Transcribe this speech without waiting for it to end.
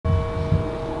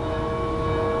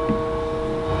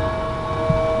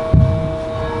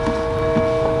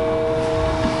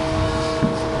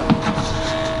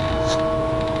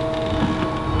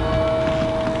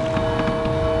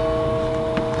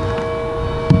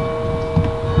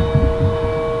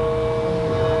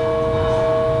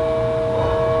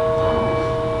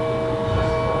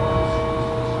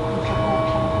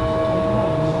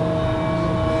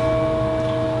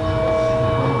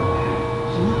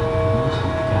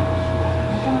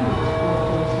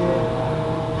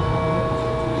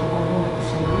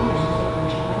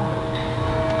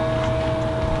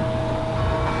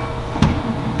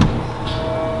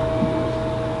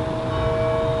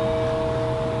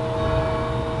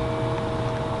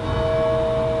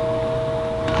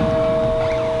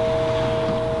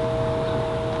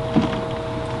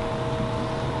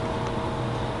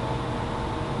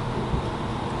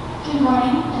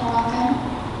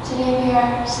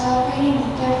are celebrating the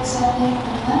third Sunday of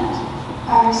Lent.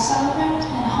 Our celebrant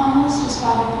and homilist is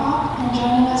Father Pop, and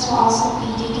joining us will also be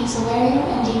Deacon Saverio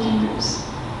and Deacon Bruce.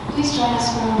 Please join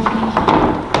us for our opening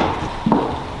hymn.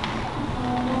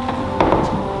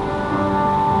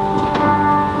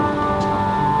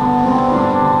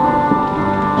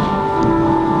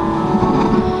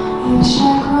 You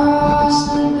shall cross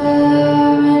the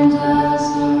barren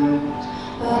desert,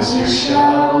 but you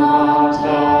shall not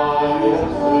die of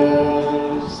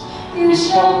thirst. You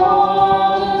shall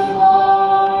wander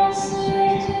far and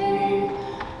safety,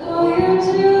 though you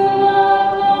do not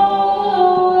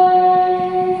know the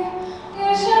way. You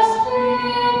shall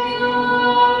speak your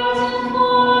words in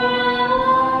foreign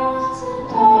lands, and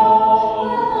all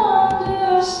will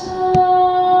understand.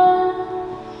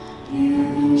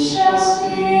 You shall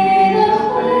see the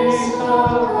face of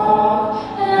God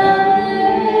and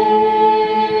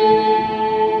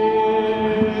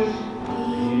live. Be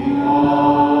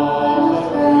not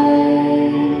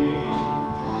afraid.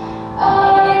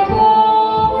 I go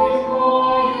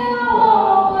before you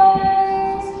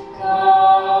always.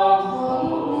 Come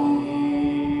follow me,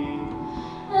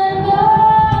 and I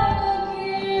will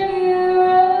give you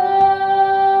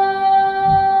rest.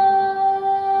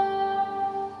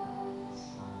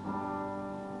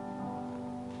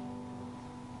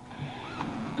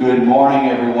 Good morning,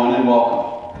 everyone, and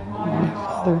welcome. Good morning,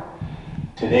 Father.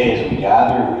 Today, as we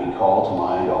gather, we call to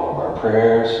mind all of our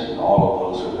prayers and all of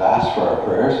those who have asked for our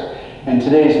prayers. And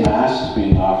today's Mass is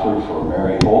being offered for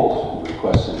Mary Holt,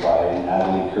 requested by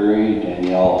Natalie Curry,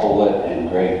 Danielle Hollett, and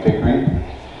Greg Pickering.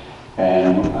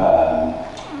 And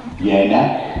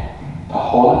Yanek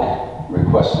Paholik,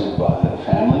 requested by the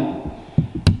family.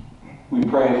 We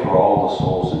pray for all the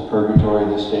souls in purgatory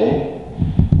this day.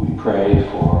 We pray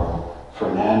for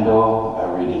Fernando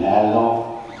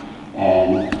Reginaldo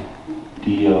and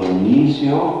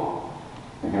Dionisio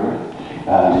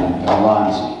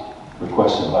Alonzi,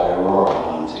 requested by Aurora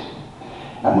Alonzi.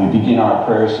 And we begin our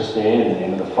prayers this day in the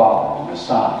name of the Father, and the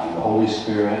Son, and the Holy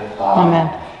Spirit. Amen.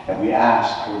 And we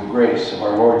ask for the grace of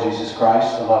our Lord Jesus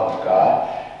Christ, the love of God,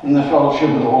 and the fellowship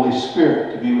of the Holy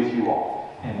Spirit to be with you all.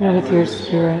 And with your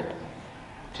spirit.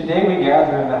 Today we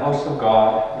gather in the house of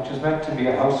God, which is meant to be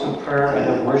a house of prayer and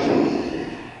of worship.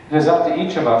 It is up to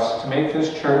each of us to make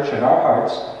this church and our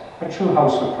hearts a true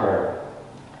house of prayer.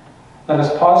 Let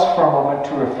us pause for a moment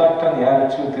to reflect on the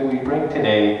attitude that we bring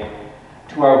today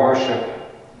to our worship.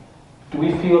 Do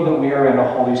we feel that we are in a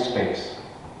holy space?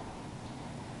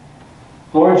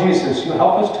 Lord Jesus, you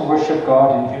help us to worship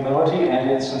God in humility and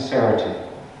in sincerity.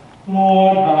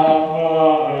 Lord, have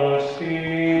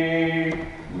mercy.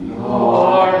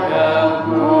 Lord, have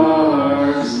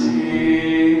mercy.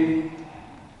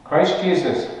 Christ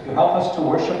Jesus, you help us to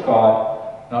worship God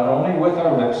not only with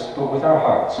our lips, but with our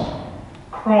hearts.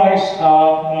 Christ,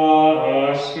 have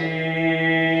mercy.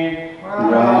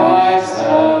 Christ,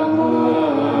 have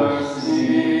mercy.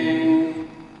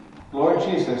 Lord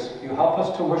Jesus, you help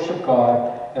us to worship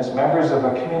God as members of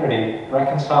a community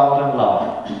reconciled in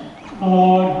love.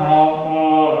 Lord, have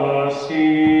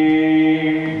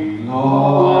mercy.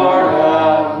 Lord,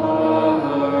 have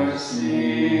mercy.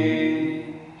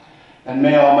 And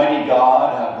may Almighty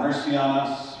God have mercy on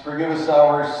us, forgive us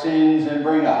our sins, and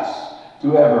bring us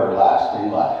to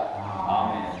everlasting life.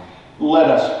 Amen. Let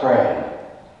us pray.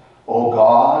 O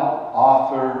God,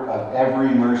 author of every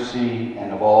mercy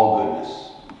and of all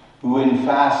goodness, who in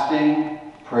fasting,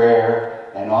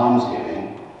 prayer, and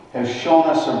almsgiving have shown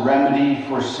us a remedy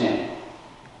for sin,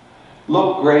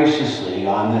 look graciously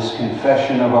on this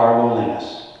confession of our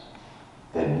lowliness,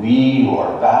 that we who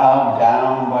are bowed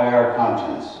down by our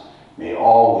conscience may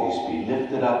always be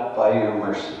lifted up by your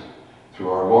mercy. Through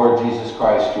our Lord Jesus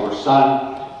Christ, your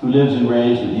Son, who lives and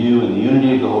reigns with you in the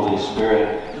unity of the Holy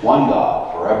Spirit, one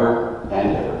God, forever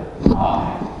and ever.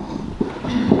 Amen.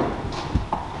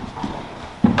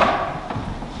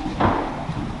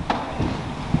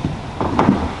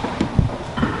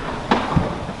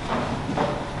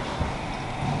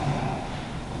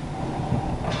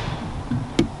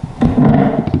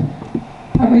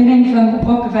 A reading from the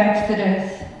book of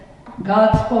Exodus.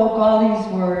 God spoke all these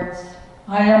words.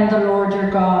 I am the Lord your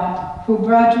God, who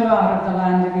brought you out of the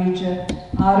land of Egypt,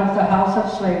 out of the house of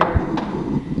slavery.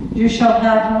 You shall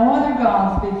have no other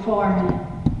gods before me.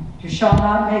 You shall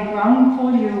not make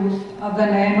wrongful use of the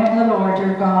name of the Lord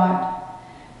your God.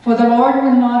 For the Lord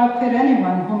will not acquit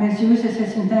anyone who misuses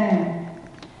his name.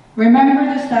 Remember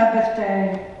the Sabbath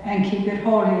day and keep it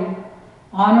holy.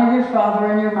 Honor your father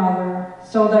and your mother,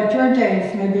 so that your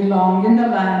days may be long in the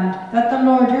land that the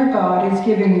Lord your God is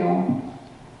giving you.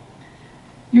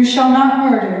 You shall not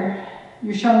murder.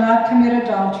 You shall not commit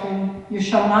adultery. You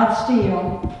shall not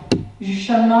steal. You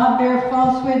shall not bear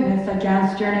false witness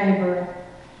against your neighbor.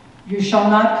 You shall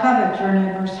not covet your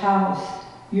neighbor's house.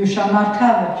 You shall not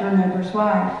covet your neighbor's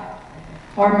wife,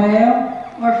 or male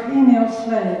or female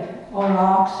slave, or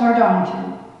ox or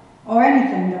donkey, or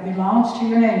anything that belongs to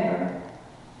your neighbor.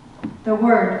 The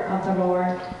word of the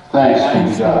Lord. Thanks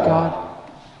Thanks be be to to God. God.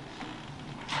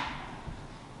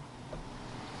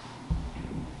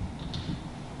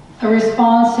 The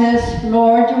response is,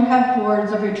 Lord, you have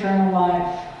words of eternal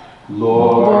life.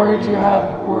 Lord, you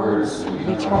have words of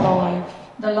eternal life.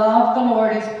 The law of the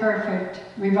Lord is perfect,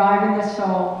 reviving the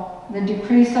soul. The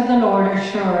decrees of the Lord are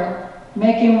sure,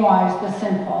 making wise the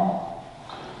simple.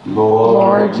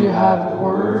 Lord, you have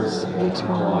words of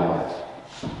eternal life.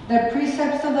 The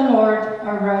precepts of the Lord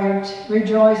are right,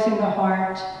 rejoicing the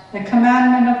heart. The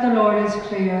commandment of the Lord is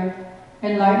clear,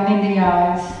 enlightening the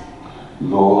eyes.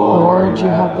 Lord, you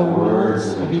have the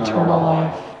words of eternal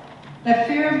life. The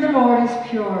fear of the Lord is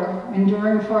pure,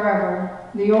 enduring forever.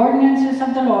 The ordinances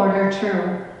of the Lord are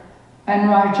true, and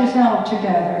righteous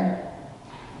altogether.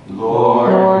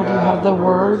 Lord, you have the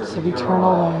words of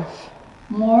eternal life.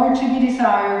 More to be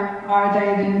desired are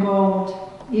they than gold,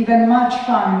 even much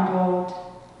fine gold,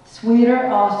 sweeter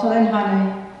also than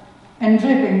honey, and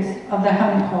drippings of the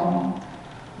honeycomb.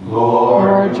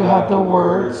 Lord, you have the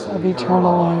words of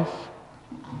eternal life.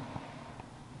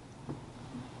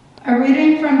 A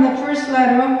reading from the first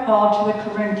letter of Paul to the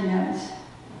Corinthians.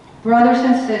 Brothers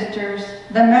and sisters,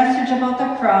 the message about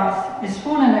the cross is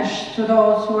foolishness to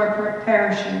those who are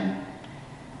perishing,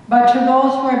 but to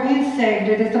those who are being saved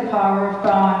it is the power of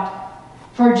God.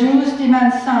 For Jews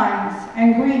demand signs,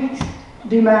 and Greeks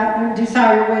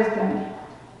desire wisdom,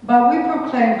 but we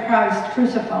proclaim Christ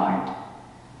crucified,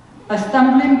 a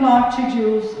stumbling block to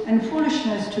Jews and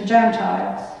foolishness to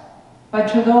Gentiles. But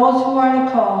to those who are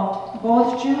the called,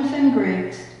 both Jews and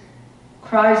Greeks,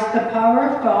 Christ the power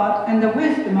of God and the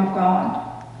wisdom of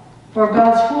God. For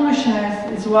God's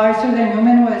foolishness is wiser than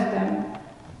human wisdom,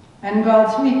 and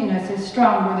God's weakness is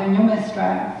stronger than human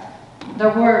strength. The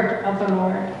word of the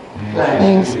Lord.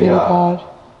 Thanks be to God.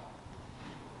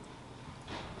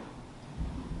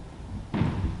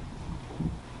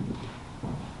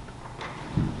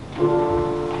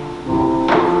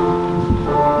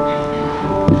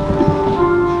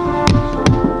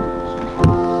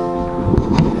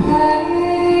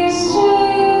 Praise to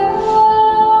you,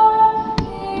 Lord,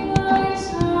 King of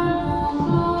eternal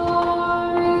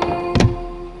glory.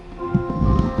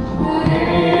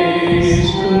 Praise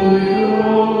to you,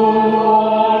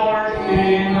 Lord,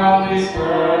 King of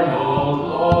eternal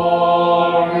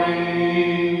glory.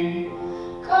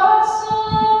 God so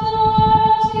loved the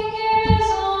world, He gave His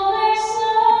only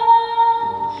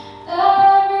Son, that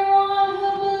everyone who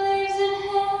believes in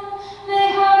Him may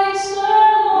have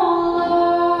eternal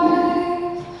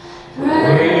life.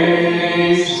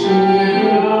 Praise to you,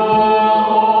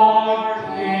 Lord,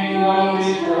 King of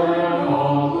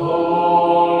eternal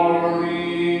glory.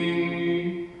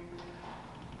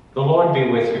 The Lord be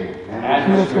with you.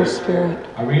 And with your spirit.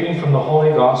 A reading from the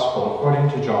Holy Gospel according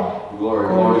to John.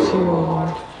 Glory to you, O Lord.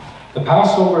 The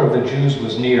Passover of the Jews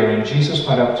was near, and Jesus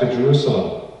went up to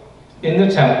Jerusalem. In the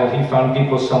temple he found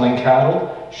people selling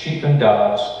cattle, sheep, and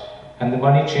doves, and the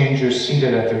money changers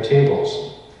seated at their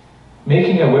tables.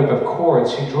 Making a whip of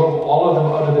cords, he drove all of them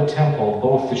out of the temple,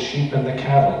 both the sheep and the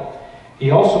cattle.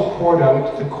 He also poured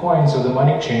out the coins of the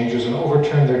money changers and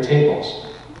overturned their tables.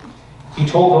 He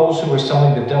told those who were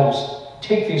selling the doves,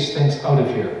 "Take these things out of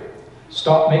here.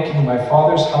 Stop making my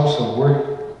Father's house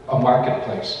a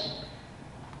marketplace."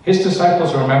 His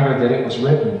disciples remembered that it was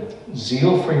written,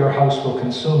 "Zeal for your house will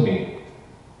consume me."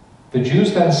 The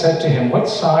Jews then said to him, "What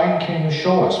sign can you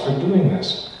show us for doing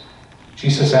this?"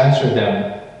 Jesus answered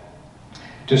them,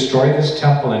 "Destroy this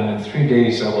temple, and in 3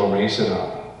 days I will raise it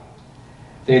up."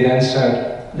 They then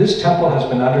said, "This temple has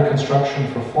been under construction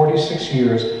for 46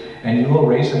 years, and you will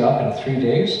raise it up in 3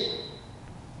 days?"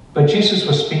 But Jesus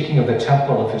was speaking of the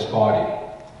temple of his body.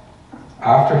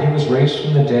 After he was raised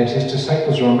from the dead, his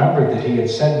disciples remembered that he had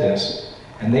said this,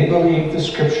 and they believed the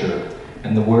scripture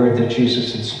and the word that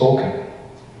Jesus had spoken.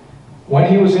 When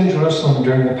he was in Jerusalem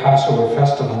during the Passover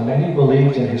festival, many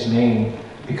believed in his name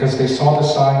because they saw the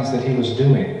signs that he was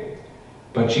doing.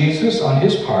 But Jesus, on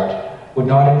his part, would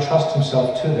not entrust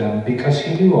himself to them because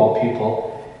he knew all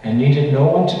people and needed no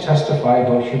one to testify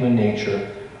about human nature,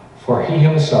 for he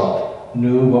himself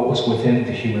knew what was within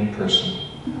the human person.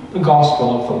 The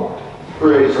Gospel of the Lord.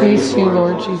 Praise to you,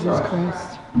 Lord Jesus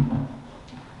Christ.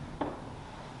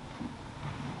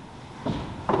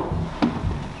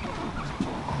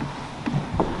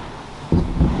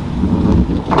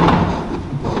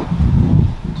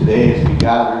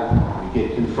 gather, we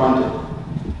get confronted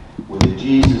with a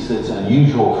Jesus that's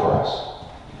unusual for us.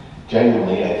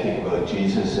 Generally, I think about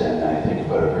Jesus and I think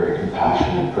about a very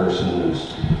compassionate person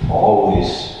who's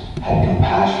always had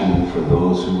compassion for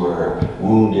those who are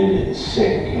wounded and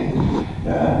sick and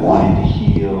wanting to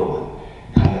heal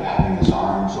and kind of having his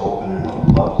arms open in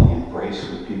a lovely embrace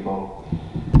with people.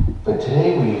 But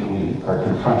today we are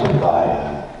confronted by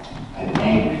an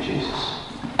angry Jesus.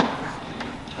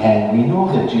 And we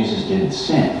know that Jesus didn't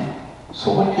sin.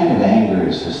 So what kind of anger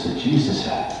is this that Jesus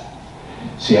had?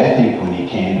 See, I think when he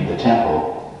came to the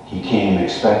temple, he came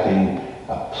expecting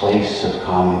a place of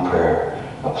common prayer,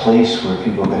 a place where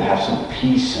people could have some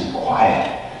peace and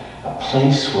quiet, a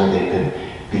place where they could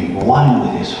be one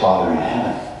with his Father in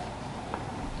heaven.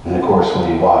 And of course,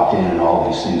 when he walked in and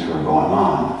all these things were going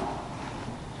on,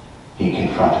 he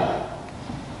confronted them.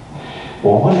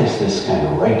 Well, what is this kind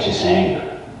of righteous anger?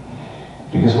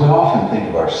 Because we often think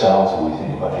of ourselves when we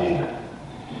think about anger.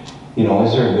 You know,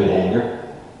 is there a good anger?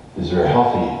 Is there a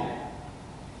healthy anger?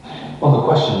 Well, the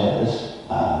question is,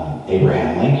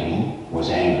 Abraham Lincoln was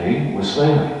angry with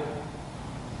slavery.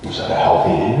 Was that a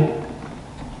healthy anger?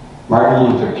 Martin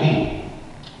Luther King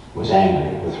was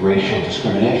angry with racial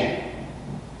discrimination.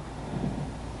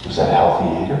 Was that a healthy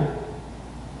anger?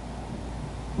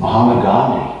 Muhammad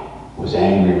Gandhi was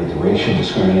angry with the racial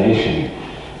discrimination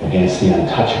against the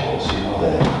untouchables, you know,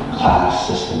 the class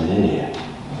system in India.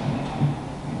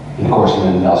 And of course,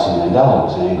 Nelson Mandela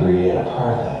was angry at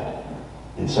apartheid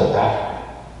in South Africa.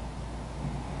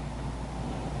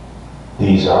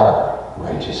 These are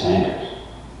righteous angers.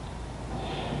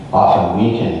 Often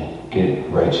we can get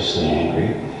righteously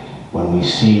angry when we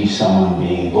see someone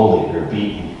being bullied or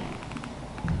beaten,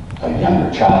 a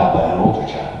younger child by an older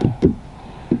child,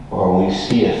 or when we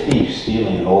see a thief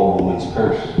stealing an old woman's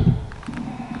purse,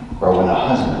 or when a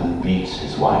husband beats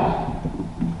his wife.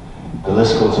 The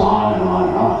list goes on and on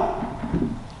and on.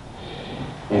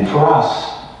 And for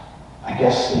us, I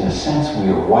guess in a sense we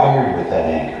are wired with that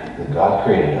anger that God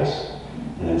created us.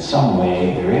 And in some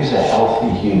way there is a healthy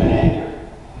human anger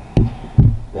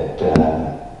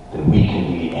that we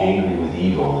can be angry with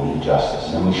evil and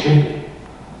injustice. And we should be.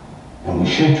 And we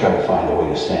should try to find a way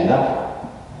to stand up for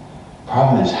it.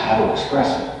 Problem is how to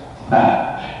express it.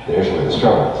 There's where the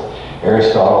struggle is.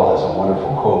 Aristotle has a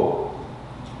wonderful quote.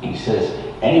 He says,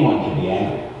 anyone can be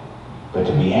angry, but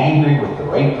to be angry with the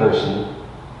right person,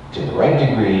 to the right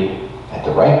degree, at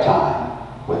the right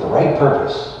time, with the right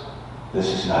purpose, this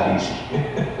is not easy.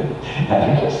 And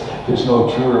I guess there's no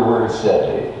truer word said.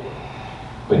 Eh?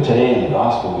 But today in the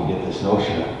gospel we get this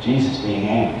notion of Jesus being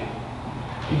angry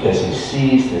because he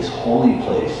sees this holy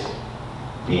place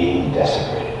being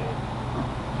desecrated.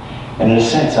 And in a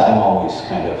sense, I'm always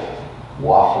kind of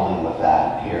waffling with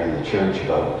that here in the church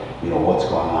about, you know, what's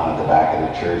going on at the back of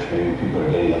the church. Maybe people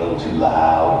are getting a little too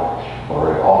loud,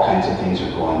 or all kinds of things are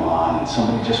going on, and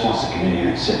somebody just wants to come in here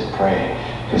and sit and pray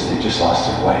because they just lost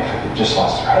their wife, or they just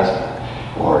lost their husband,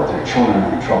 or their children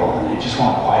are in trouble, and they just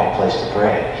want a quiet place to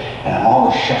pray. And I'm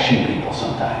always shushing people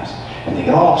sometimes, and they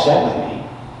get all upset with me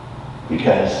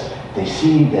because they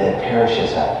see the parish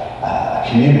as a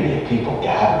community of people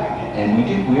gathering,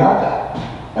 and we are that.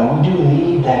 And we do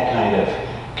need that kind of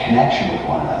connection with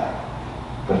one another.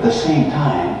 But at the same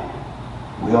time,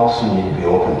 we also need to be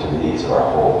open to the needs of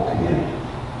our whole community.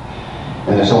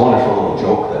 And there's a wonderful little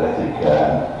joke that I think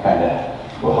kind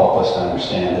of will help us to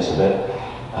understand this a bit.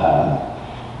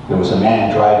 There was a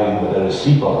man driving without a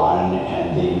seatbelt on,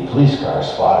 and the police car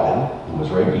spotted him and was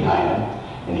right behind him.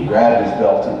 And he grabbed his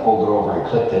belt and pulled it over and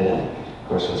clipped it. And of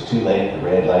course it was too late, the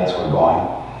red lights were going.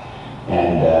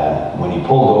 And when he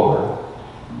pulled over,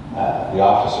 the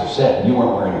officer said, "You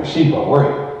weren't wearing your seatbelt, were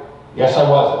you?" "Yes, I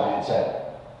was," the man said.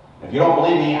 "If you don't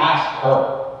believe me, ask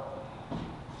her."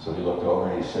 So he looked over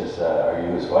and he says, "Are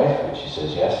you his wife?" And she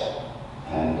says, "Yes."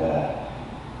 And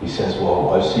he says, "Well,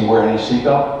 was he wearing his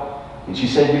seatbelt?" And she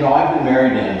said, "You know, I've been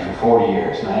married to him for 40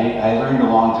 years, and I learned a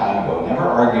long time ago, never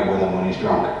argue with him when he's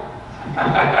drunk."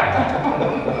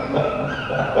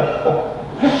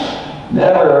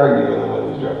 Never argue with him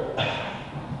when he's drunk.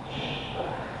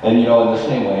 And you know, in the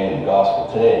same way in the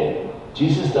gospel today,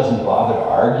 Jesus doesn't bother to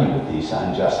argue with these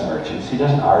unjust merchants. He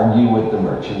doesn't argue with the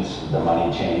merchants, the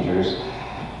money changers,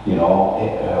 you know,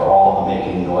 or all the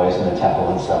making noise in the temple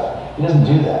and stuff. He doesn't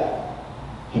do that.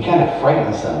 He kind of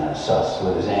frightens them and us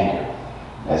with his anger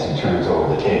as he turns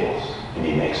over the tables and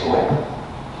he makes a whip.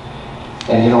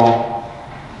 And you know,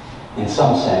 in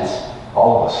some sense,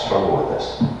 all of us struggle with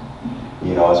this.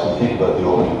 You know, as we think about the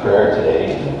opening prayer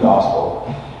today in the gospel,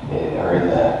 or in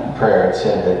the prayer, it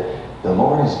said that the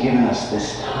Lord has given us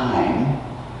this time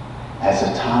as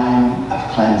a time of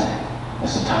cleansing.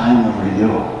 It's a time of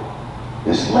renewal.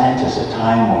 This Lent is a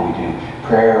time when we do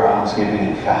prayer, almsgiving,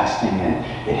 and fasting, and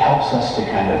it helps us to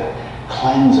kind of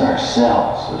cleanse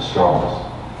ourselves of struggles.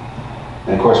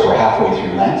 And of course, we're halfway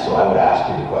through Lent, so I would ask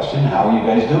you the question, how are you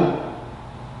guys doing?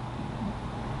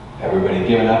 Everybody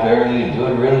giving up early and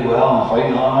doing really well and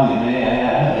fighting along,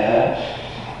 and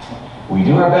we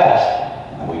do our best,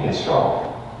 and we can struggle.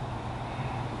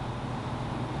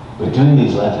 But doing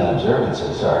these Lenten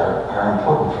observances are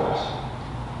important for us.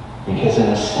 Because in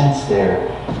a sense, they're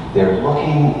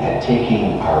looking at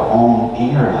taking our own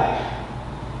inner life,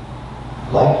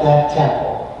 like that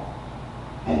temple,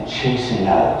 and chasing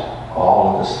out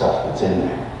all of the stuff that's in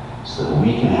there, so that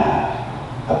we can have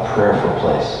a prayerful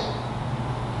place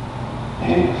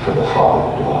and for the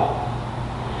Father to dwell.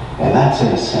 And that's in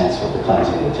a sense what the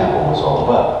cleansing of the temple was all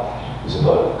about. It was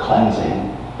about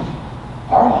cleansing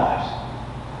our lives,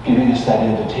 giving us that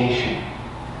invitation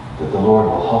that the Lord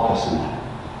will help us in that.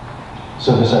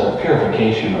 So there's a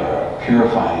purification or a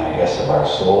purifying, I guess, of our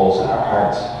souls and our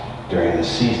hearts during this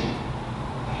season.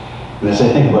 And as I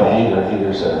think about anger,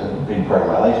 anger's a big part of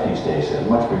my life these days, a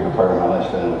much bigger part of my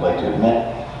life than I would like to admit.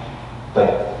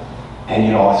 And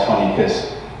you know, it's funny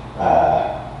because,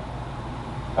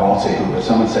 I won't say who, but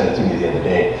someone said it to me the other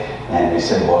day, and they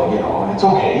said, well, you know, it's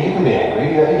okay, you can be angry,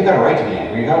 you got a right to be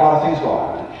angry, you got a lot of things going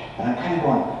on. And I'm kind of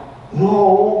going,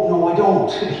 no, I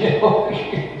don't, you know.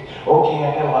 Okay, I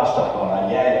got a lot of stuff going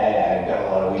on. Yeah, I've got a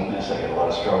lot of weakness. I got a lot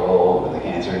of struggle with the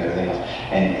cancer and everything else.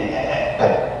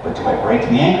 But do I have a right to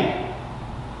be angry?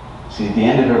 See, at the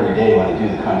end of every day when I do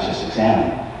the conscious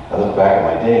examining, I look back at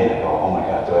my day and I go, oh my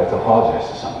God, do I have to apologize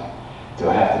to somebody? Do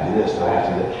I have to do this? Do I have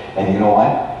to do that? And you know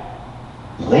what?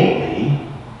 Lately,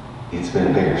 it's been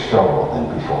a bigger struggle than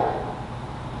before.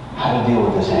 How to deal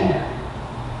with this anger?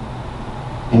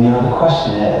 And you know, the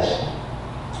question is,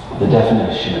 the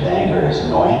definition of anger is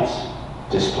annoyance,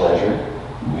 displeasure,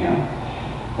 you know.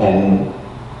 And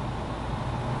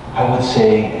I would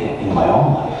say in my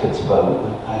own life, it's about,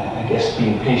 I guess,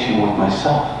 being patient with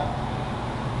myself.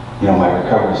 You know, my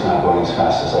recovery is not going as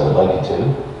fast as I would like it to.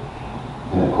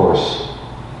 And of course,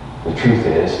 the truth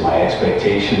is, my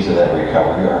expectations of that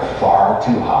recovery are far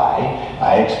too high.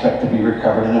 I expect to be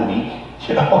recovered in a week,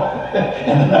 you know,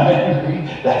 and then I'm angry.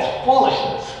 That's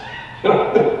foolishness.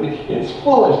 It's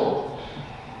foolishness.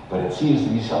 But it seems to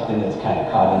be something that's kind of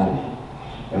caught into me.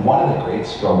 And one of the great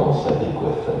struggles, I think,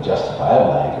 with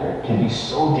justifiable anger, it can be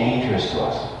so dangerous to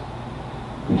us.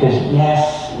 Because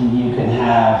yes, you can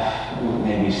have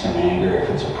maybe some anger if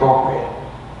it's appropriate.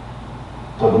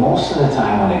 But most of the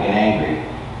time when I get angry,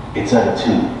 it's out of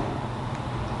tune.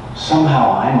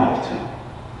 Somehow I'm out of tune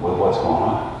with what's going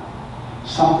on.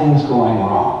 Something's going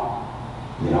wrong,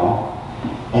 you know?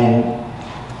 And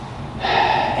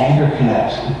anger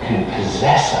can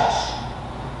possess us.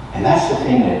 And that's the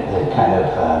thing that kind of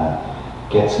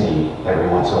gets me every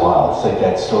once in a while. It's like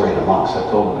that story of the monks. I've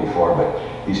told it before, but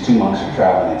these two monks are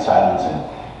traveling in silence and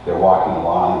they're walking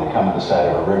along and they come to the side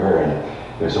of a river and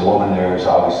there's a woman there who's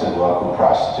obviously a welcome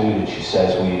prostitute and she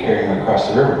says, will you carry me across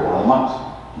the river to one of the monks?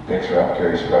 He picks her up,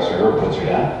 carries her across the river, puts her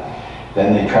down.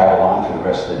 Then they travel on for the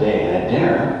rest of the day. And at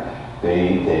dinner,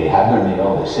 they have their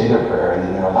meal, they say their prayer, and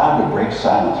then they're allowed to break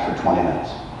silence for 20 minutes.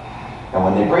 And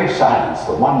when they break silence,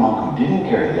 the one monk who didn't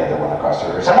carry the other one across the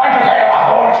river said, why'd you carry him off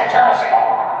the water? You're terrible.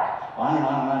 On and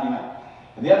on and on he went.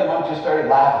 And the other monk just started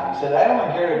laughing. He said, I don't want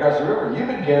to carry her across the river. You've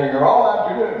been carrying her all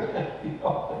afternoon. You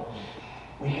know?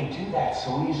 We can do that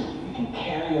so easily. We can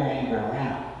carry our anger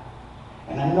around.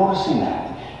 And I'm noticing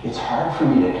that. It's hard for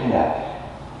me to kind of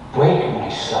break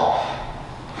myself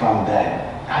from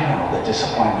that, I don't know, the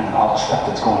disappointment and all the stuff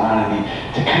that's going on in me,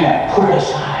 to kind of put it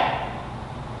aside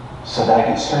so that I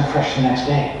can start fresh the next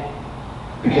day.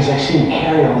 Because I seem to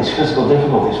carry all these physical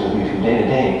difficulties with me from day to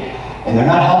day, and they're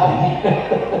not helping me.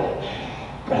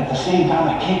 But at the same time,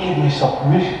 I can't give myself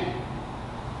permission.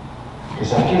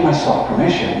 Because if I give myself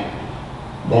permission,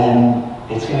 then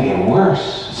it's going to get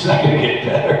worse. It's not going to get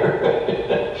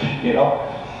better. You know?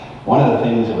 One of the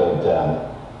things about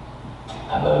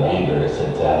anger is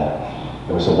that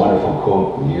there was a wonderful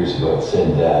quote from years ago. It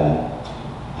said,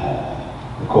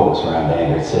 the quote was around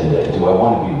anger. It said, do I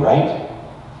want to be right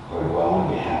or do I want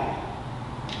to be happy?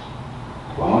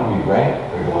 Do I want to be right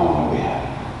or do I want to be happy?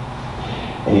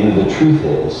 And you know, the truth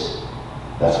is,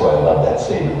 that's why I love that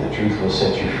statement, the truth will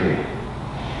set you free.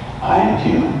 I am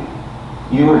human.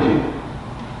 You are human.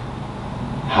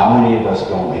 How many of us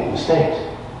don't make mistakes?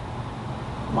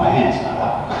 My hand's not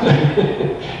up.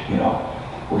 You know,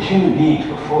 we're human beings.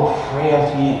 We're full of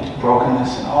frailty and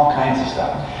brokenness and all kinds of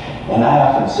stuff. And I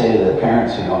often say to the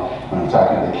parents, you know, when I'm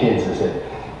talking to the kids, is that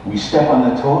We step on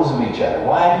the toes of each other.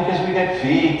 Why? Because we got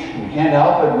feet. We can't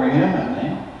help it. We're human,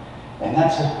 eh? And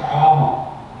that's a problem.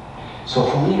 So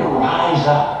for me to rise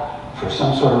up for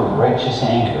some sort of righteous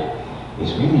anger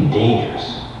is really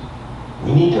dangerous.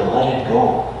 We need to let it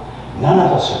go. None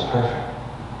of us are perfect.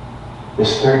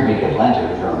 This third week of Lent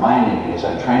is reminding me as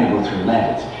I'm trying to go through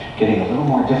Lent, it's getting a little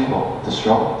more difficult to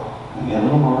struggle. I'm getting a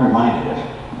little more reminded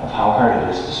of how hard it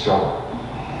is to struggle.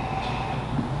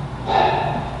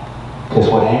 Because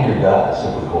what anger does,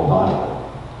 if we hold on to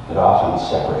it, it often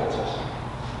separates us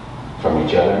from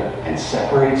each other and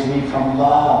separates me from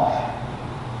love.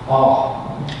 Oh,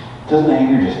 doesn't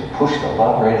anger just push the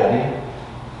love right out of you?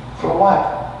 For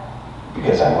what?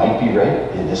 Because I might be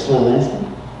right in this little instant?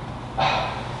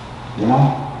 You know,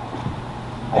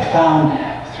 I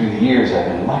found through the years I've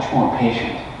been much more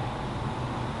patient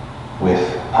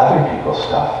with other people's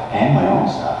stuff and my own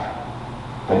stuff.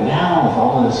 But now with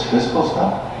all of this physical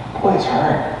stuff, boy, it's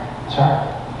hard. It's hard.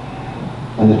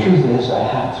 And the truth is, I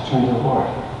have to turn to the Lord.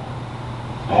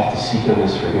 I have to seek out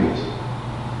His forgiveness.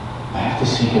 I have to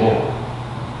seek it out.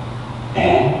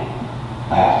 And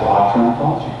I have to offer an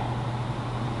apology.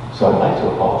 So I'd like to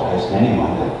apologize to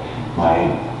anyone that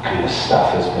my kind of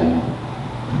stuff has been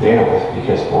there with,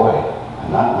 because boy,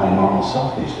 I'm not my normal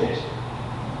self these days.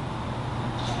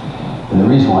 And the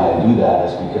reason why I do that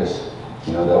is because,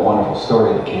 you know, that wonderful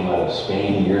story that came out of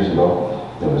Spain years ago.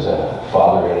 There was a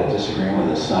father who had a disagreement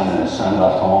with his son, and his son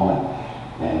left home,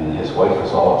 and his wife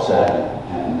was all upset.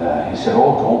 And he said,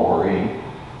 "Oh, don't worry.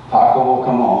 Paco will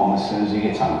come home as soon as he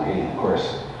gets hungry." And of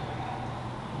course,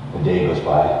 a day goes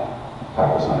by,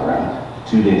 Paco's not around.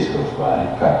 2 days goes by,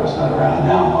 Paco's not around.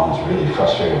 Now Mom's really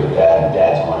frustrated with Dad, and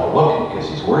Dad's going out looking because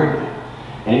he's worried.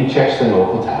 And he checks the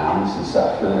local towns and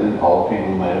stuff, and all the people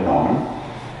who might have known him.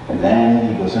 And then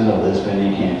he goes into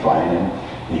Lisbon, he can't find him.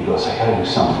 And he goes, "I gotta do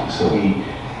something." So he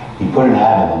put an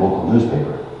ad in the local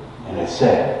newspaper, and it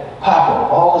said, "Paco,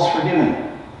 all is forgiven.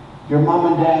 Your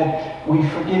mom and dad, we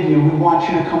forgive you. We want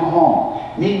you to come home.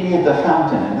 Meet me at the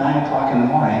fountain at 9 o'clock in the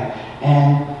morning,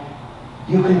 and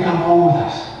you can come home with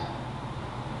us."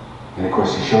 And of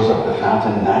course, he shows up at the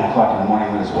fountain at 9 o'clock in the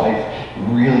morning with his wife,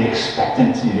 really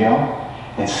expectant, you know,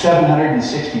 and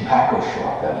 760 Pacos show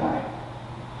up that morning.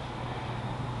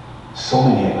 So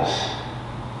many of us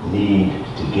need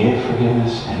to give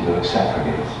forgiveness and to accept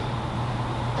forgiveness.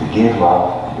 To give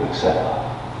love and to accept love.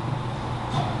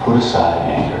 Put aside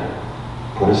anger.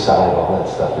 Put aside all that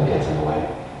stuff that gets in the way.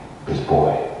 Because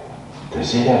boy,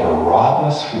 does it ever rob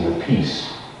us from the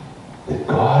peace that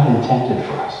God intended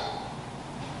for us.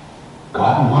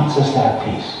 God wants us to have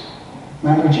peace.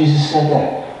 Remember Jesus said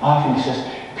that. Often He says,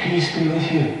 "Peace be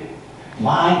with you.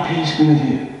 My peace be with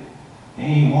you." And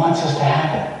He wants us to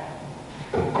have it.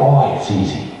 But boy, it's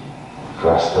easy for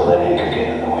us to let anger get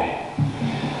in the way.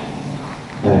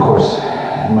 And of course,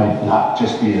 it might not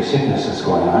just be the sickness that's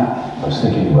going on. I was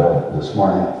thinking about it this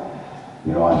morning.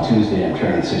 You know, on Tuesday I'm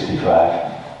turning 65.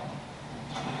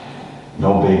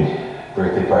 No big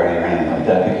birthday party or anything like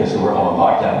that because we're all in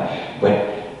lockdown. But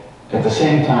at the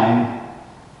same time,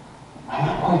 I'm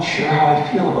not quite sure how I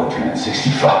feel about turning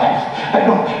 65. I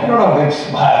don't have a big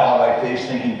smile on my face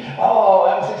thinking, "Oh,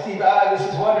 I'm 65, this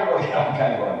is wonderful." You know, I'm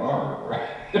kind of going,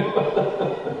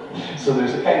 So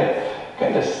there's a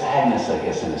kind of sadness, I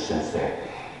guess, in a sense there.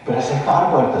 But as I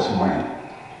thought about it this morning,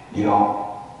 you know,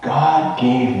 God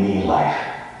gave me life.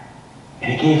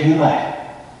 And He gave you life.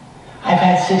 I've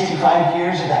had 65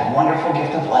 years of that wonderful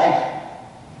gift of life.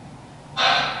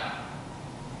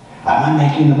 Am I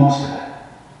making the most of it?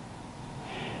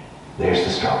 There's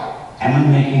the struggle. Am I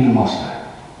making the most of it?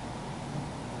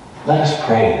 Let us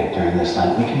pray that during this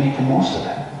Lent we can make the most of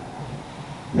it.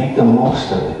 Make the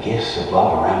most of the gifts of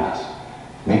love around us.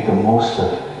 Make the most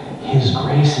of His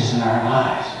graces in our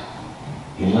lives.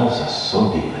 He loves us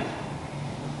so deeply.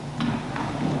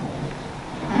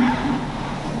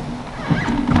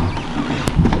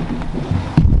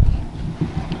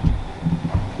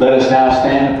 Let us now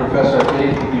stand and profess our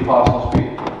faith with the Apostles'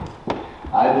 Creed.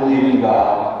 I believe in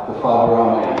God, the Father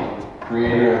Almighty,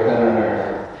 creator of heaven and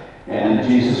earth, and in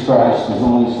Jesus Christ, His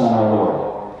only Son, our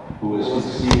Lord, who was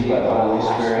conceived by the Holy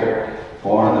Spirit,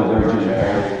 born of the Virgin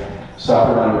Mary,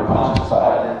 suffered under Pontius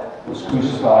Pilate, was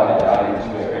crucified, died, and was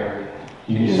buried.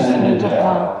 He descended into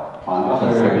hell. On the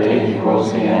third day He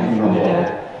rose again from the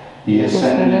dead. He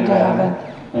ascended into heaven,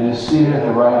 and is seated at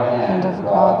the right hand of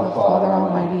God the Father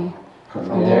Almighty.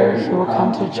 From there He will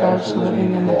come to judge the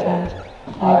living and the dead.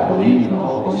 I believe in the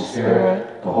Holy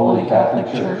Spirit, the Holy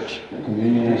Catholic Church, the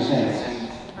communion of saints,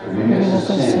 forgiveness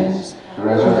of sins, the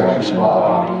resurrection of the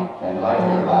body, and life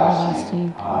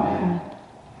everlasting. Amen.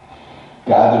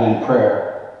 Gathered in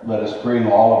prayer, let us bring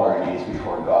all of our needs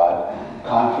before God,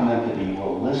 confident that He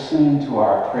will listen to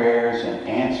our prayers and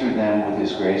answer them with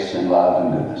His grace and love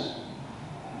and goodness.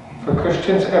 For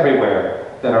Christians everywhere,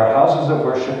 that our houses of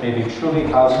worship may be truly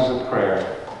houses of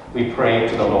prayer, we pray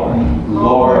to the Lord.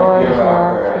 Lord, hear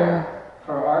our prayer.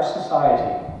 For our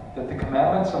society, that the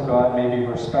commandments of God may be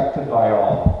respected by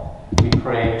all, we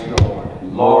pray to the Lord.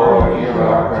 Lord, hear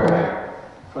our prayer.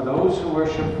 For those who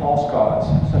worship false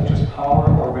gods, such as power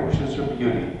or riches or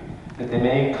beauty, that they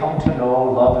may come to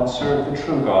know, love, and serve the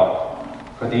true God.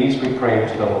 For these we pray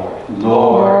to the Lord.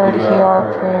 Lord, hear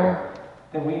our prayer.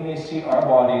 That we may see our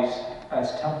bodies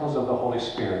as temples of the Holy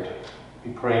Spirit,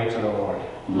 we pray to the Lord.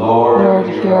 Lord,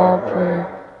 hear our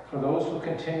prayer. For those who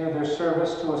continue their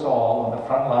service to us all on the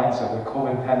front lines of the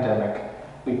COVID pandemic,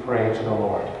 we pray to the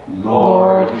Lord.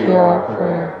 Lord, hear our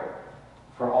prayer.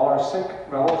 For all our sick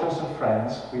relatives and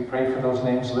friends, we pray for those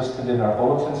names listed in our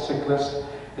bulletin sick list,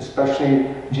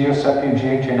 especially Giuseppe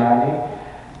Gianni,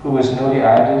 who is newly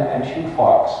added, and Hugh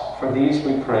Fox. For these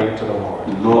we pray to the Lord.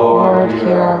 Lord,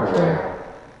 hear our prayer.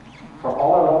 For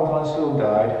all our loved ones who have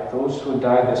died, those who have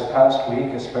died this past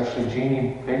week, especially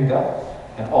Jeannie Bigda,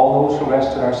 and all those who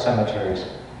rest in our cemeteries.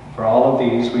 For all of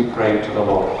these we pray to the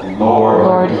Lord.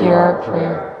 Lord, hear our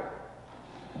prayer.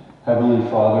 Heavenly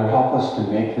Father, help us to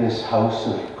make this house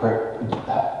of prayer,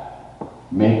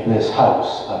 make this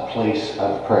house a place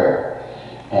of prayer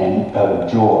and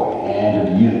of joy and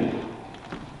of unity.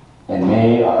 And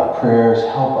may our prayers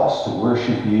help us to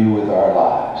worship you with our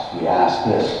lives. We ask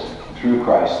this through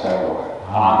Christ our Lord.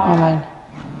 Amen.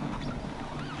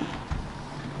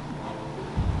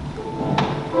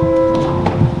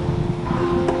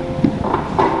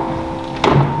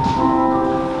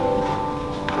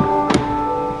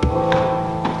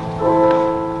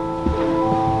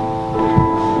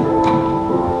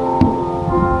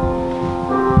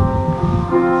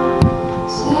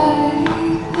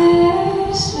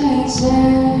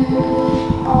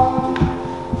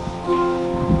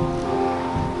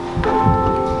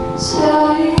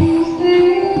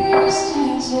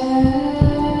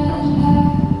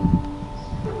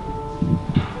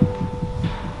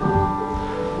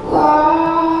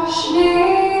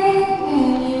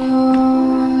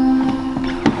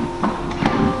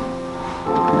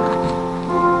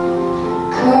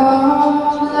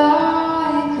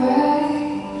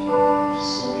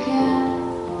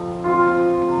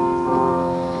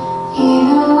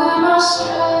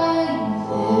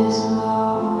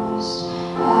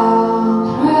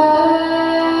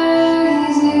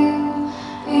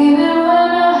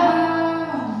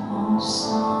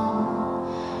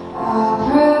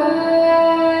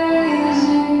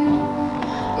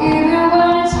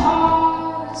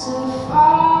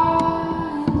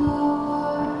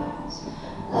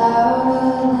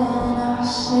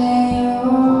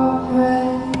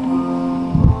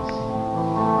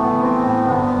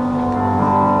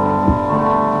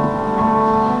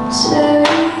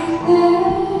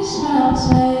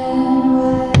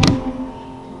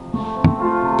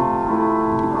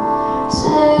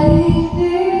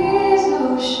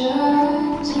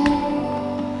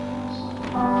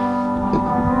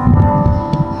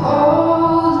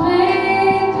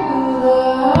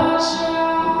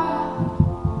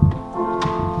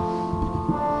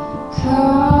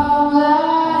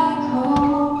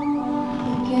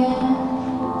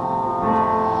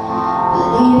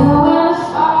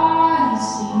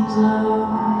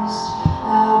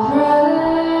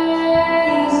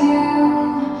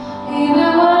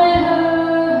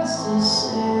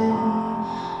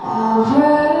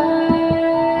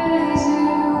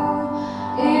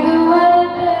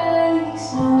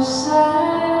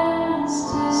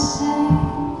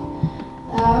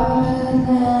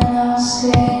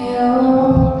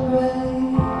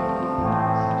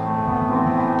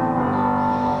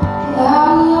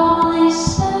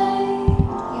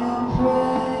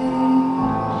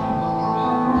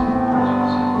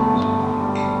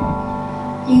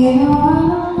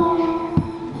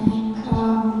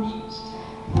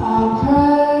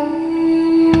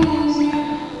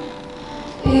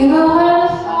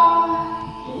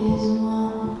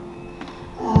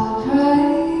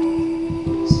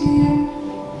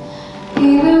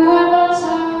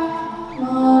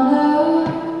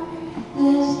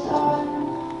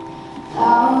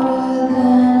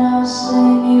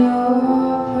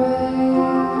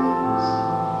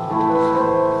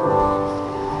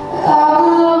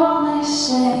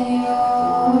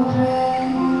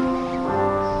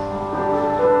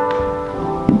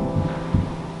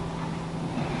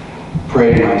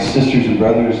 Pray, my sisters and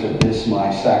brothers, that this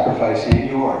my sacrifice and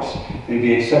yours may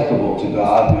be acceptable to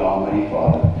God, the Almighty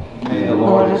Father. May the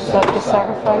Lord accept the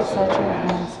sacrifice at your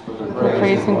hands for the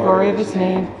praise and glory of his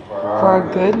name, for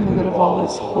our good and the good of all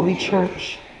his holy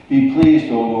church. Be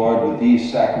pleased, O Lord, with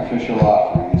these sacrificial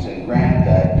offerings, and grant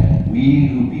that we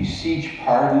who beseech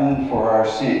pardon for our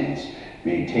sins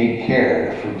may take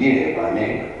care to forgive our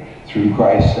neighbor. Through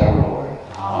Christ our Lord.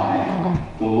 Amen.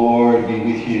 The Lord be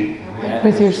with you.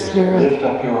 With your spirit. Lift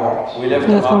up your hearts. We lift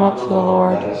them up to the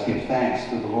Lord. Let us give thanks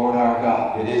to the Lord our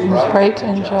God. It is right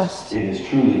and just. It is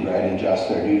truly right and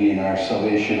just, our duty and our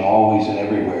salvation, always and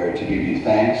everywhere, to give you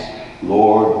thanks,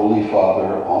 Lord, Holy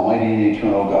Father, Almighty and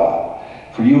Eternal God.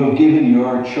 For you have given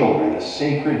your children a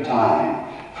sacred time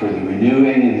for the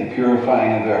renewing and the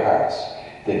purifying of their hearts,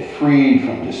 that freed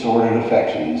from disordered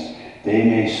affections, they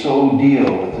may so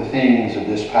deal with the things of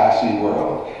this passing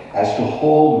world as to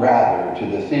hold rather to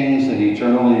the things that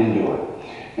eternally endure.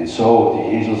 And so with the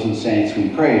angels and saints we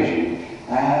praise you,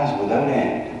 as without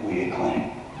end we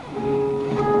acclaim.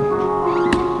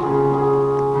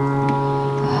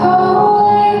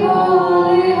 Holy,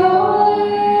 holy,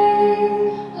 holy,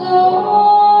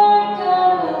 Lord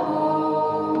God of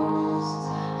hosts,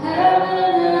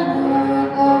 heaven and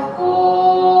earth are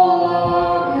full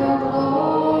of your glory.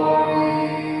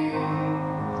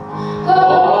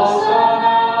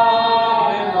 Hosanna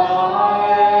in the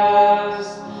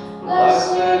highest,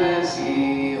 blessed is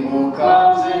he who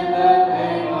comes in the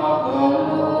name of the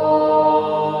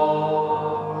Lord.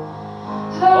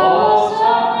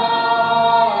 Hosanna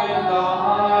in the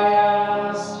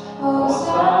highest,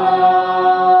 Hosanna,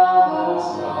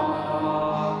 Hosanna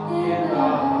in the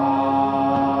highest.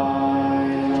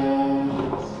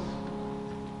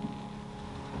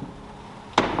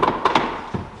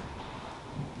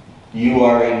 You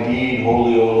are indeed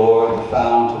holy, O Lord, the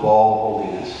fount of all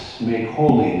holiness. Make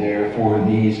holy, therefore,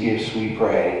 these gifts, we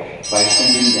pray, by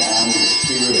sending down your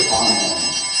Spirit upon them,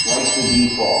 like the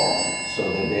dewfall, so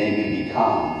that they may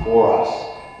become for us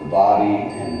the body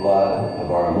and blood of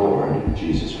our Lord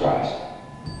Jesus Christ.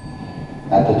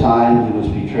 At the time he was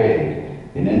betrayed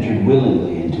and entered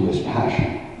willingly into his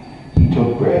passion, he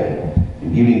took bread,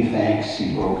 and giving thanks,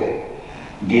 he broke it,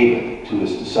 gave it to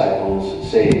his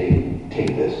disciples, saying,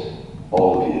 "Take this,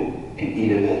 all of you, and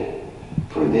eat of it,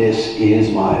 for this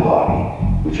is my body,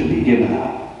 which will be given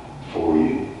up for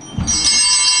you."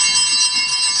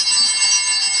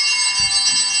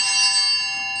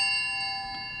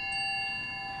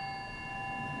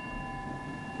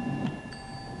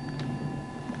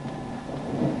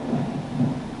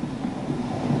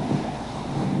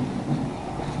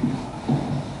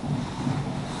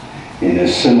 In a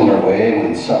similar way,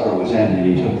 when supper was ended,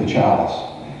 he took the chalice,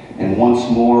 and once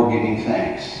more giving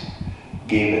thanks,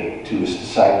 gave it to his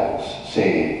disciples,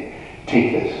 saying,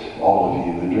 "Take this, all of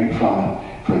you, and drink from it,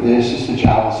 for this is the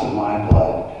chalice of my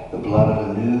blood, the blood of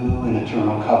a new and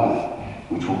eternal covenant,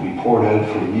 which will be poured out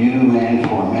for you and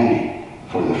for many,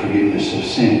 for the forgiveness of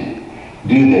sin.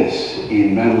 Do this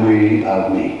in memory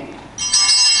of me."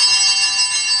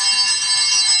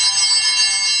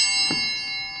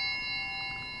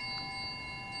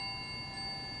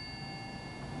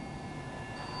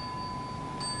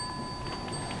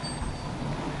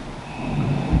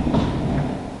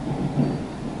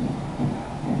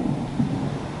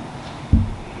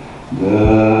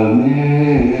 The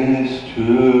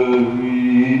mystery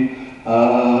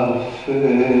of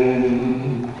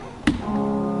faith.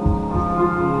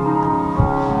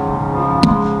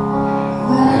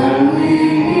 When we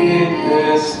eat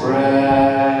this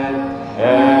bread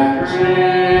and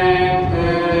drink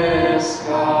this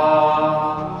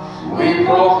cup, we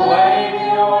proclaim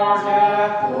your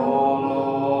death, O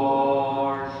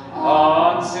Lord,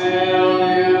 until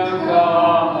you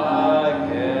come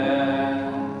again.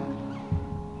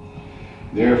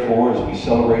 Therefore, as we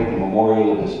celebrate the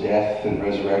memorial of his death and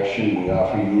resurrection, we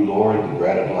offer you, Lord, the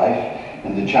bread of life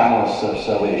and the chalice of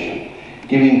salvation,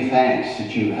 giving thanks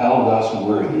that you held us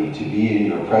worthy to be in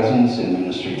your presence and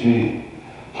minister to you.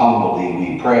 Humbly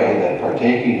we pray that,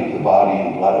 partaking of the body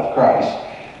and blood of Christ,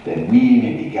 that we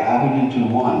may be gathered into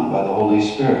one by the Holy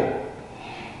Spirit.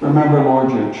 Remember,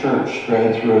 Lord, your church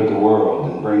spread throughout the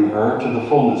world, and bring her to the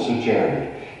fullness of charity,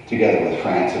 together with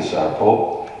Francis our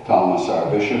Pope, Thomas our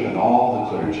Bishop, and all the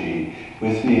clergy,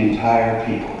 with the entire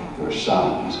people, your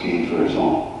Son was gained for his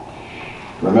own.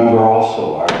 Remember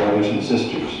also our brothers and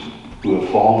sisters who have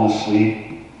fallen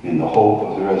asleep in the hope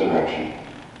of the resurrection,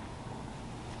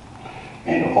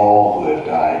 and all who have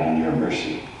died in your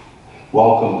mercy.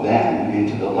 Welcome them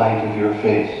into the light of your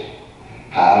face.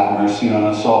 Have mercy on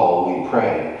us all, we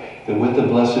pray, that with the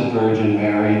Blessed Virgin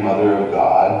Mary, Mother of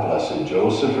God, blessed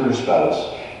Joseph, her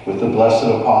spouse, with the blessed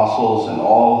apostles and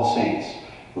all the saints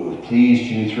who have pleased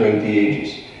you throughout the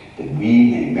ages, that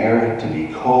we may merit to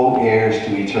be co-heirs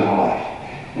to eternal life,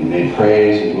 and may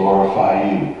praise and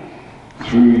glorify you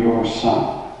through your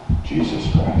Son,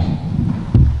 Jesus Christ.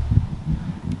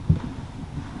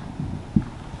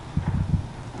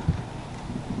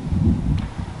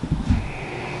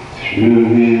 Through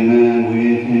him and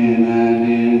with him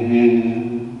and in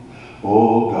him,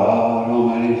 O God,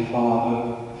 Almighty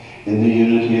Father, in the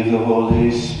unity of the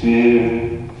Holy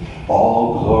Spirit,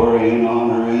 all glory and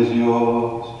honor is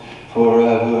yours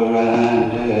forever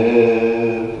and ever.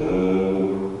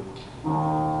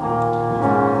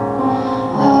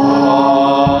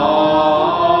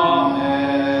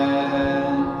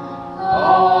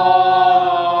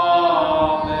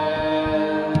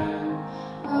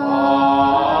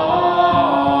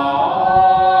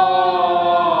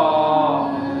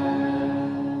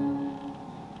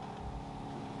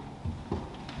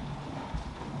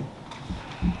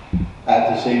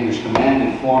 At the Savior's command,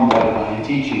 informed by divine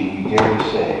teaching, we dare to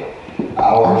say,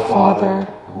 Our Father,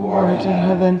 who art in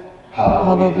heaven,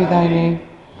 hallowed be thy name.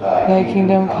 Thy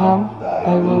kingdom come,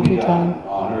 thy will be done,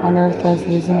 on earth as it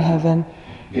is in heaven.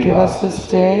 Give us this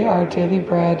day our daily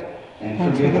bread,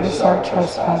 and forgive us our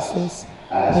trespasses,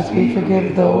 as we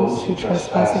forgive those who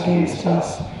trespass against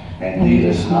us. And lead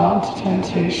us not into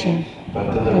temptation,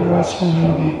 but deliver us from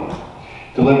evil.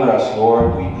 Deliver us,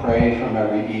 Lord, we pray, from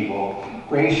every evil.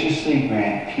 Graciously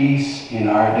grant peace in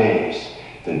our days,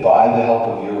 that by the help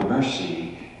of your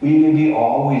mercy we may be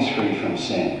always free from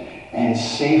sin and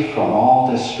safe from all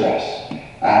distress,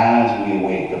 as we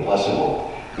await the blessed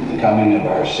hope in the coming of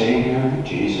our Savior,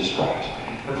 Jesus Christ.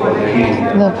 For the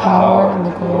kingdom, the power, and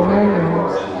the glory are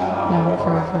yours, now and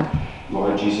forever.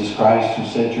 Lord Jesus Christ, who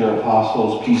said to your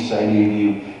apostles, peace I leave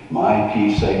you, my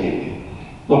peace I give you.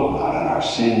 Look not on our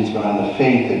sins, but on the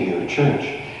faith of your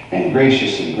church, and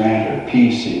graciously grant her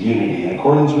peace and unity in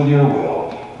accordance with your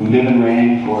will, who live and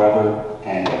reign forever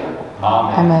and ever.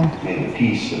 Amen. May the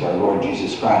peace of our Lord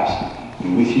Jesus Christ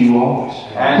be with you always.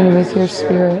 And with your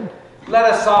spirit. Let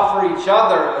us offer each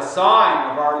other a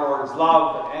sign of our Lord's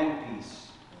love and peace.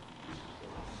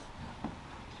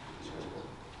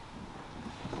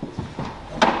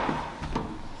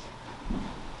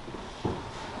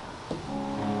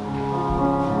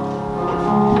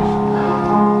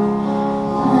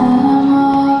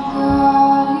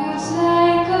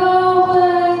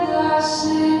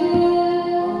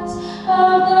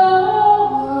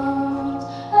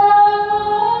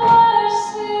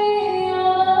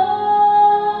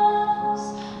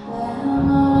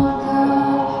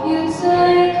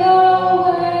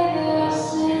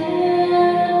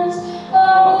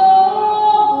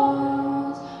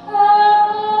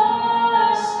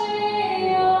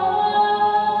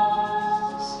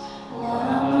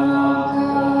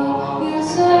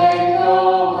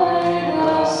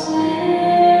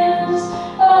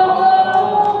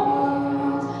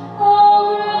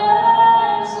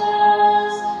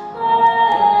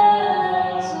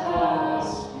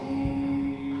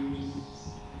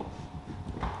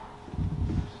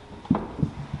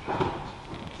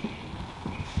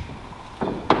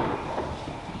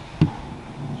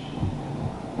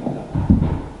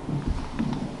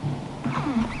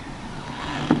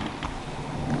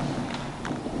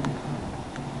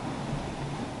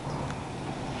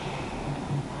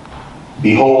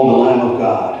 Behold the Lamb of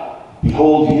God.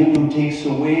 Behold him who takes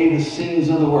away the sins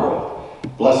of the world.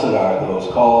 Blessed are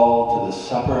those called to the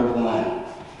supper of the Lamb.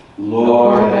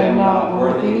 Lord, I am not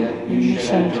worthy that you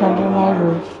should enter under my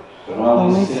roof.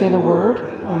 Only say the word,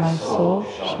 and my soul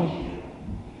shall heal.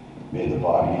 May the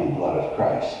body and blood of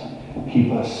Christ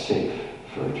keep us safe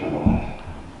for eternal life.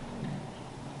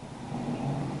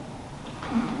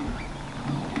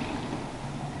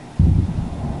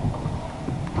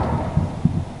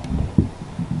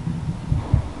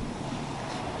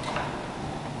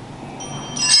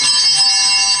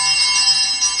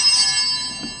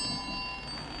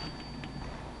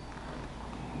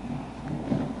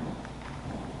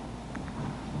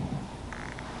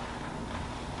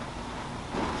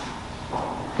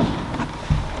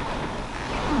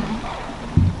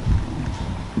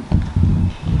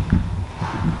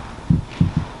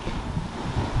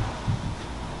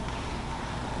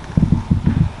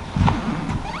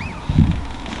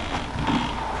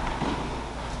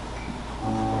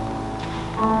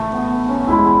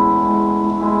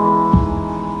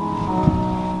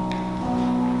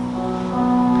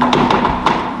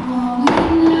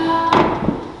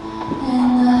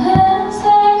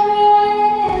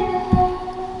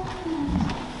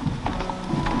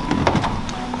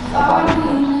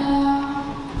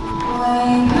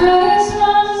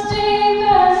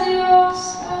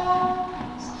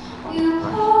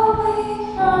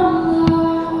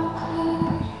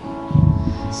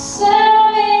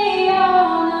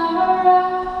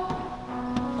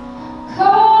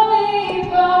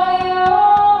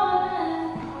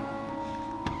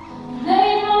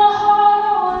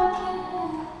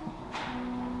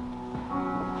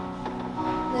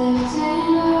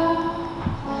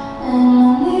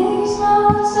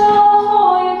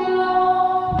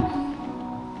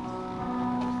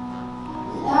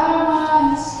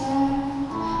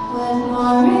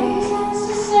 more reasons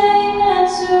to sing and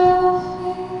to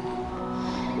feel.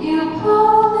 You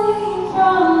pull me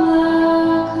from the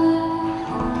cliff,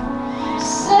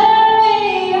 set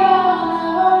me on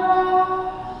a rock,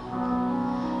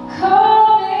 call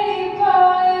me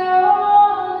by your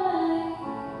name,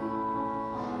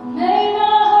 make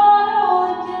my heart whole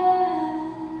again.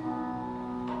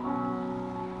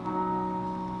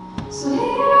 So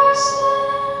here I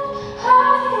stand, I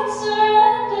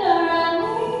surrender, I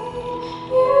need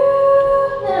you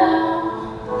now.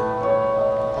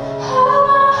 Hold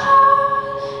my heart,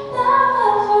 now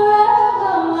and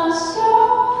forever, my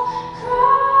soul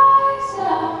cries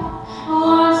out.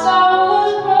 Once I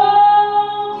was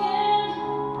broken,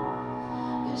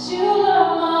 but you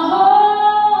love my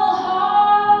whole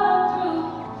heart through.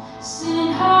 Sin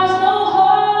has no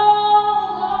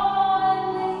hold on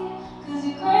me, 'cause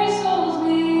your grace holds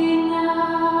me now.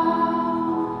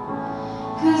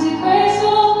 'Cause your grace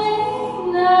holds me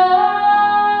now.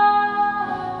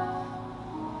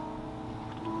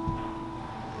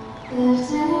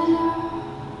 Lifted up,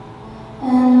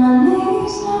 and my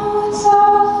knees know it's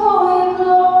all for your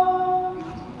glory,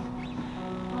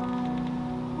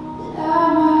 that I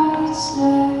might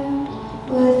stand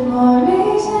with more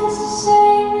reasons to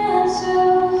sing and to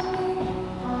feel.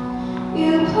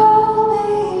 You pulled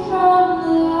me from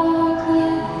the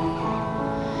clay,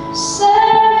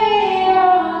 set me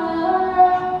on a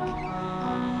rock,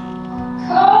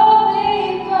 called me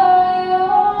by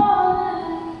your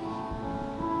name,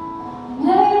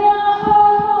 made my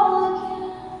heart whole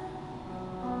again.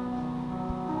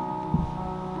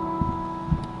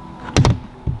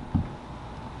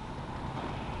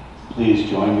 Please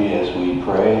join me as we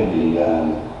pray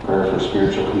the prayer for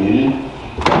spiritual communion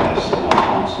by St.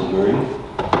 Alphonse Liguori.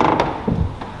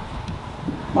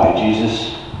 My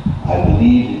Jesus, I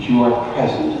believe that you are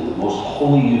present in the most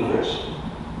holy Eucharist.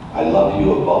 I love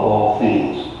you above all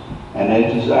things, and I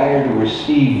desire to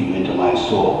receive you into my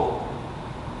soul.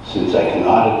 Since I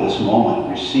cannot at this moment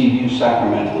receive you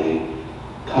sacramentally,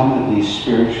 come at least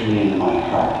spiritually into my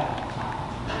heart.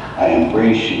 I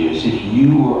embrace you as if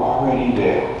you were already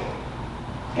there,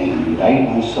 and unite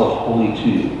myself wholly to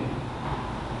you.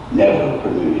 Never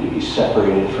permit me to be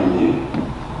separated from you.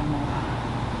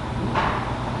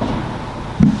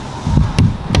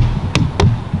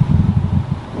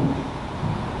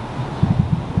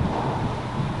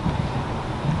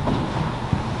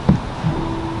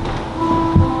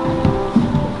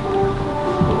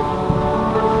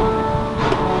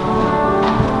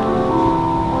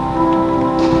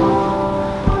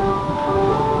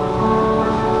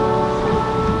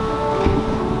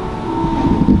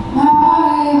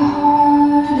 My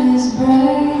heart is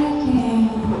breaking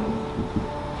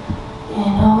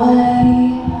in a way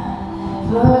I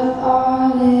never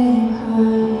thought it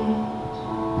could.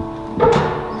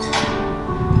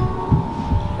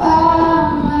 My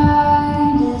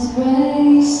mind is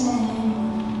racing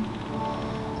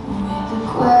with the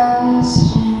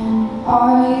question,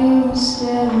 are you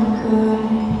still good?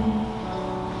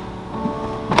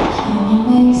 Can you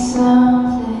make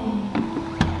something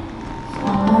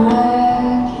from the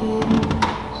wreckage?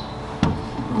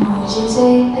 Would you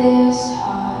take this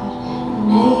heart and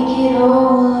make it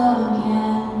whole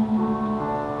again?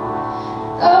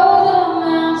 Though the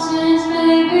mountains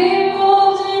may be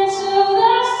moved into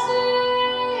the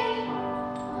sea,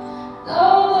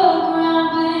 though the ground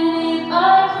beneath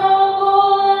might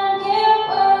crumble and give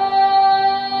way,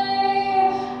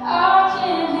 I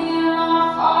can hear my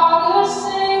Father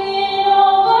singing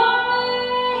over me.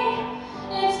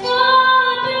 It's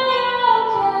gonna be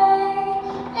okay.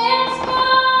 It's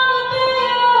gonna be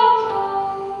okay.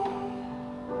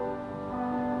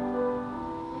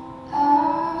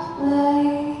 I've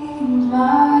blamed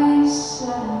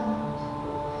myself.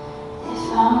 If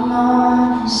I'm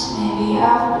honest, maybe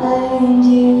I've blamed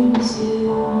you too.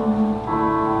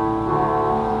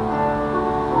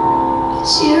 But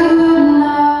you would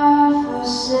not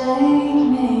forsake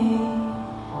me,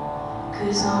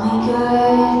 'cause only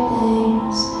good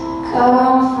things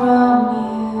come from you.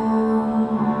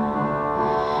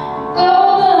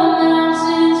 Though the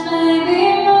mountains may be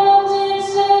moved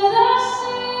into the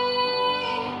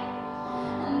sea,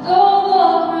 and though the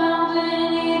ground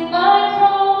beneath might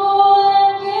crumble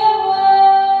and give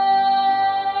way,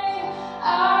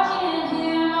 I can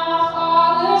hear my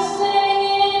Father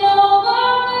singing over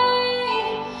me.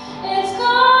 It's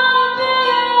gonna be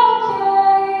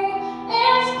okay.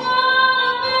 It's gonna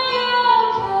be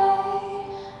okay.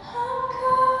 I'm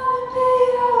gonna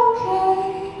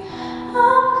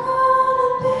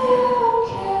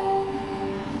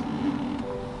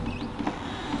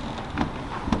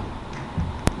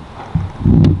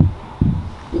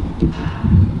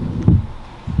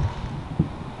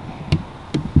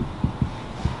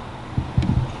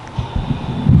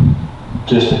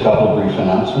Just a couple of brief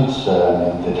announcements.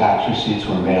 The tax receipts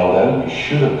were mailed out. You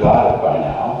should have got it by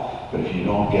now, but if you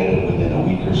don't get it within a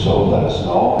week or so, let us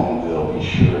know, and we'll be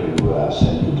sure to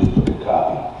send you a duplicate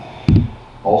copy.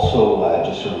 Also,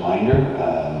 just a reminder,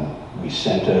 we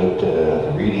sent out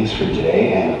the readings for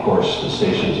today, and of course the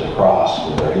stations across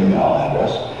with our email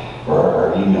address, or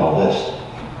our email list,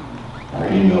 our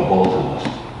email bulletin list.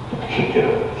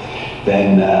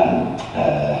 Then,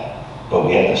 but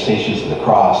we have the Stations of the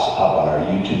Cross up on our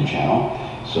YouTube channel,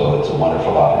 so it's a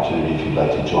wonderful opportunity if you'd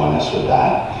like to join us with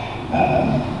that.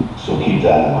 So keep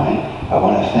that in mind. I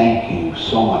want to thank you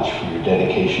so much for your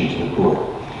dedication to the poor.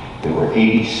 There were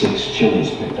 86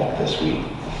 chilies picked up this week,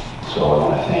 so I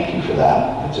want to thank you for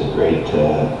that. It's a great,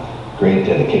 great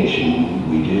dedication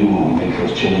we do when we make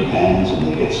those chili pans, and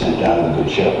they get sent down to the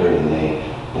Good Shepherd, and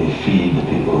they feed the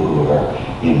people who are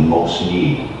in most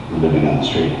need, living on the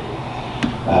street.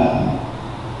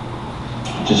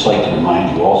 I'd just like to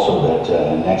remind you also that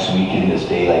next weekend is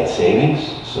daylight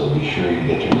savings, so be sure you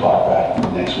get your clock back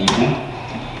for next weekend.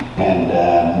 And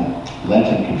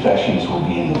Lenten confessions will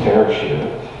be in the parish here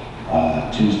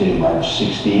Tuesday, March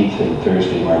 16th and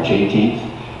Thursday, March 18th.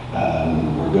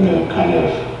 We're going to kind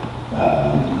of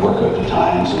work out the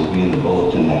times. It'll be in the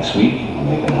bulletin next week, and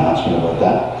we'll make an announcement about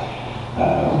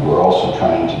that. We're also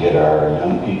trying to get our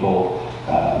young people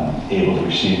able to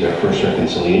receive their first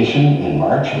reconciliation in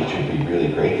March, which would be really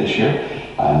great this year.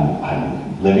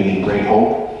 I'm living in great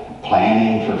hope,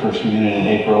 planning for First Communion in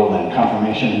April and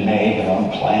confirmation in May, but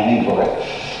I'm planning for it.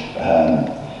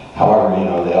 However, you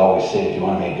know, they always say, if you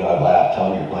want to make God laugh,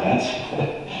 tell him your plans.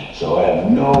 So I have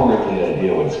no earthly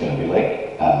idea what it's going to be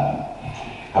like.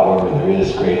 However, there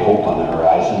is great hope on the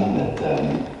horizon that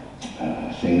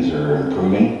things are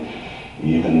improving,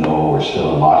 even though we're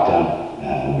still in lockdown.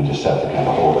 We just have to kind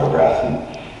of hold our breath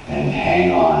and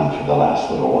hang on for the last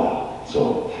little while.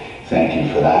 So thank you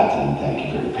for that, and thank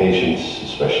you for your patience,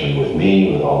 especially with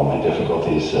me, with all of my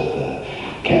difficulties of the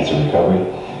cancer recovery.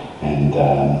 And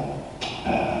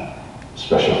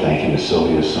special thank you to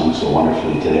Sylvia, who sung so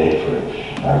wonderfully today,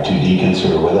 for our two deacons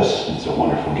who are with us. It's a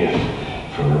wonderful gift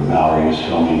for Mallory, who's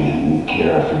filming, and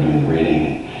Kara for doing the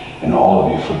reading, and all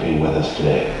of you for being with us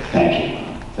today. Thank you.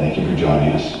 Thank you for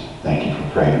joining us. Thank you for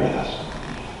praying with us.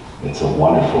 It's a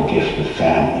wonderful gift of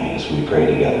family as we pray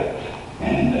together,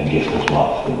 and a gift of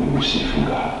love that we receive from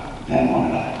God and one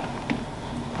another.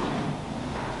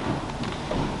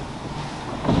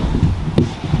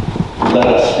 Let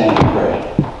us stand and pray.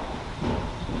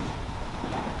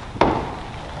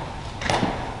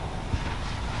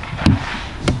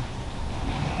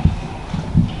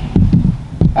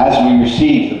 As we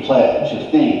receive the pledge of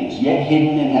things yet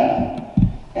hidden in heaven,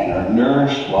 and are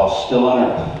nourished while still on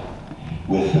earth,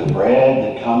 with the bread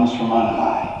that comes from on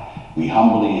high, we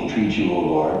humbly entreat you, O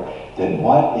Lord, that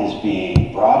what is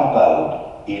being brought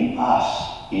about in us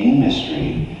in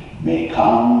mystery may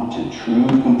come to true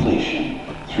completion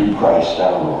through Christ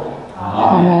our Lord.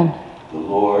 Amen. The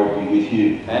Lord be with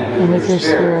you. And with your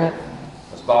spirit.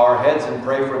 Let's bow our heads and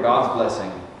pray for God's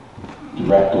blessing.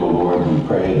 Direct, O Lord, we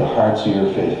pray, the hearts of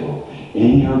your faithful.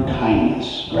 In your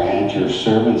kindness, grant your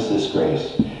servants this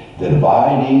grace, that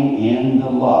abiding in the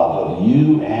love of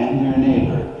you and their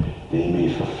neighbor, they may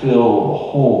fulfill the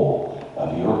whole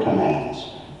of your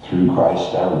commands through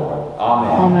Christ our Lord.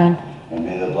 Amen. Amen. And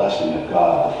may the blessing of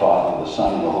God, the Father, the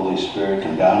Son, and the Holy Spirit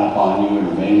come down upon you and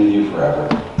remain with you forever.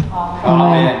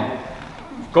 Amen.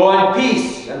 Go in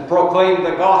peace and proclaim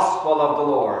the gospel of the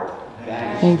Lord.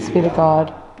 Thanks be to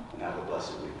God. And have a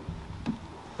blessed week.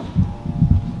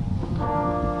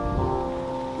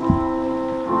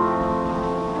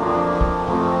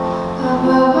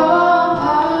 Above all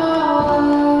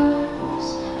powers,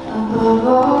 above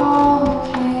all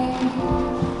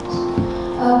kings,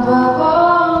 above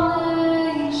all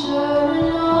nature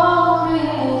and all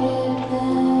created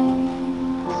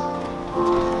things,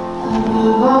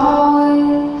 above all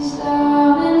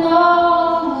wisdom and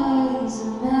all ways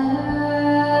of men,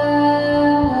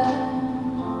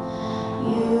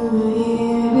 you were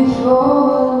here before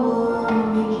the world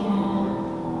began.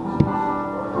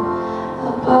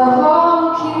 Above